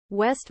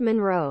West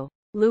Monroe,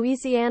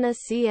 Louisiana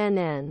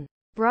CNN.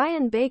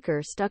 Bryan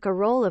Baker stuck a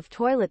roll of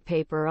toilet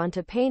paper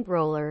onto paint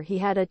roller he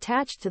had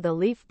attached to the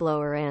leaf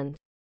blower and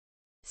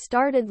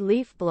started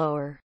leaf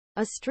blower.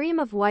 A stream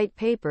of white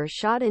paper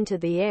shot into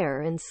the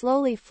air and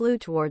slowly flew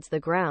towards the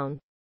ground.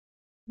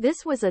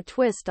 This was a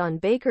twist on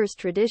Baker's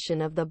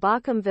tradition of the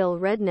Bawcomville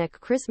Redneck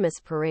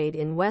Christmas Parade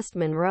in West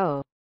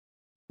Monroe,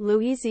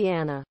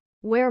 Louisiana,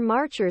 where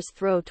marchers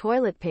throw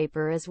toilet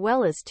paper as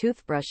well as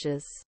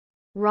toothbrushes,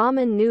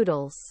 ramen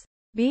noodles,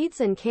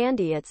 beads and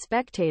candy at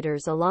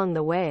spectators along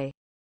the way.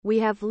 "We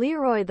have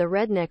Leroy the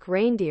Redneck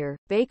Reindeer,"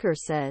 Baker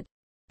said,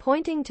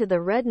 pointing to the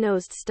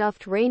red-nosed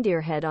stuffed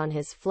reindeer head on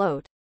his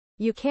float.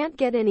 "You can't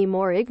get any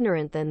more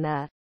ignorant than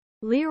that."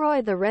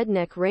 Leroy the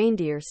Redneck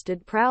Reindeer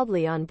stood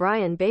proudly on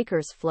Bryan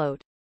Baker's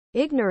float.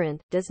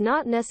 Ignorant does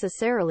not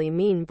necessarily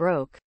mean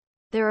broke.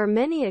 There are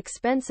many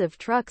expensive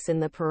trucks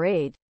in the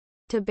parade.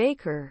 To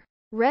Baker,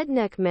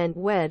 redneck meant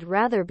we'd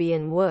rather be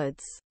in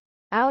woods,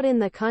 out in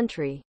the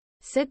country,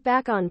 sit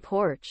back on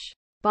porch,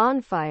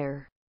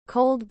 bonfire,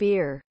 cold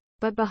beer.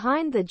 But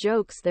behind the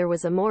jokes there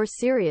was a more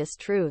serious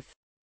truth.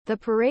 The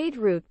parade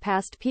route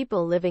passed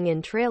people living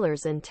in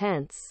trailers and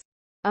tents,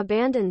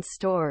 abandoned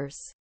stores,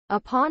 a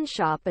pawn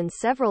shop and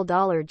several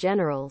Dollar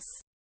Generals.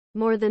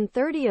 More than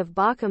 30 of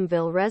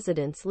Bawcomville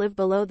residents live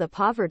below the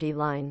poverty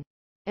line,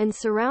 and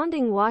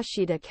surrounding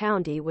Ouachita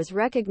County was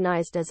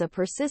recognized as a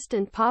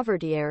persistent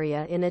poverty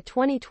area in a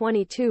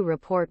 2022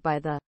 report by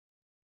the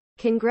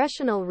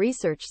Congressional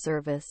Research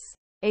Service.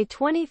 A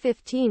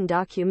 2015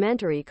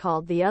 documentary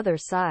called The Other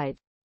Side,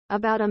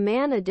 about a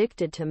man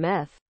addicted to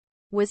meth,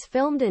 was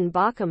filmed in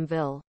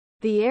Bawcomville.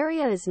 The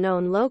area is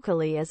known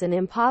locally as an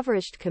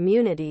impoverished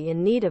community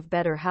in need of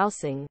better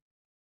housing,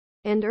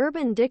 and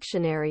Urban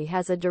Dictionary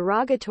has a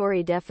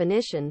derogatory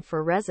definition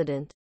for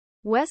resident.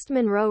 West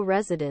Monroe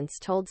residents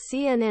told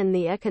CNN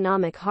the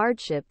economic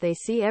hardship they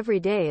see every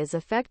day is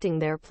affecting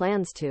their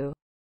plans to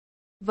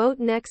vote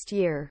next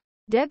year.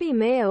 Debi,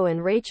 Mayo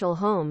and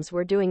Holmes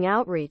were doing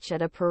outreach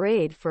at a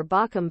parade for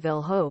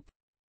Bawcomville Hope,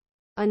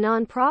 a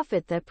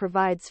nonprofit that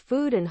provides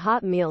food and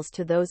hot meals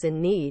to those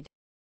in need.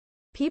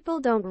 "People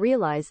don't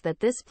realize that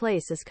this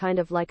place is kind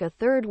of like a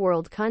third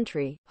world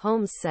country,"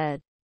 Holmes said.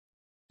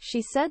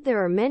 She said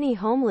there are many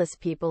homeless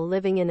people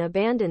living in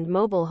abandoned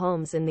mobile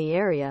homes in the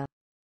area.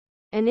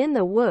 And in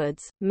the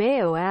woods,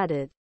 Mayo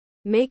added.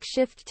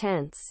 Makeshift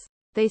tents.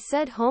 They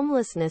said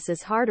homelessness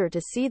is harder to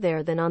see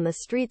there than on the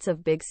streets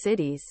of big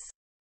cities.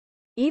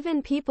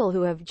 Even people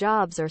who have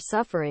jobs are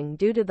suffering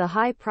due to the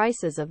high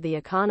prices of the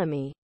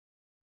economy,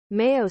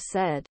 Mayo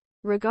said.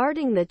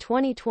 Regarding the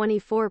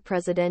 2024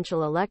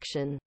 presidential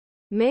election,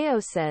 Mayo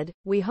said,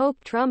 "We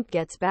hope Trump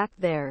gets back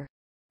there.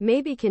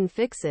 Maybe can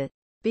fix it.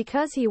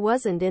 Because he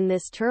wasn't in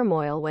this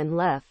turmoil when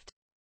left.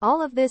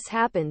 All of this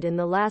happened in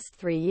the last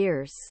 3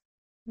 years.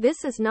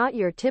 This is not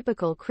your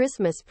typical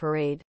Christmas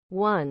parade,"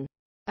 one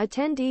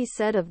attendee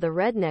said of the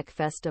Redneck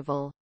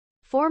Festival.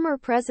 Former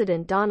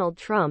President Donald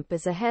Trump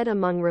is ahead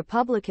among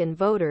Republican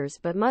voters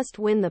but must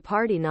win the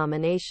party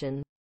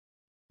nomination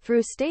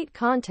through state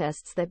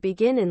contests that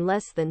begin in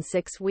less than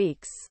 6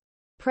 weeks.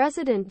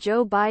 President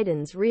Joe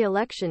Biden's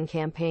reelection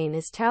campaign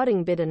is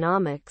touting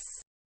Bidenomics.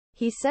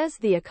 He says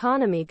the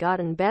economy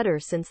gotten better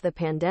since the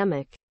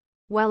pandemic,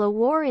 while a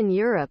war in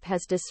Europe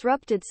has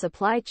disrupted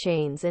supply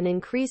chains and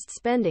increased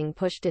spending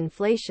pushed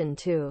inflation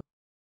to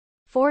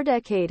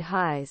 4-decade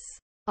highs.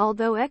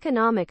 Although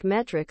economic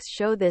metrics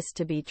show this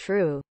to be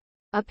true,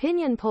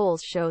 opinion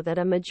polls show that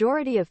a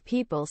majority of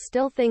people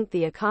still think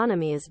the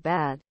economy is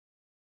bad.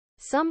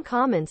 Some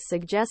comments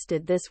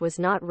suggested this was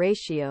not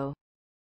ratio.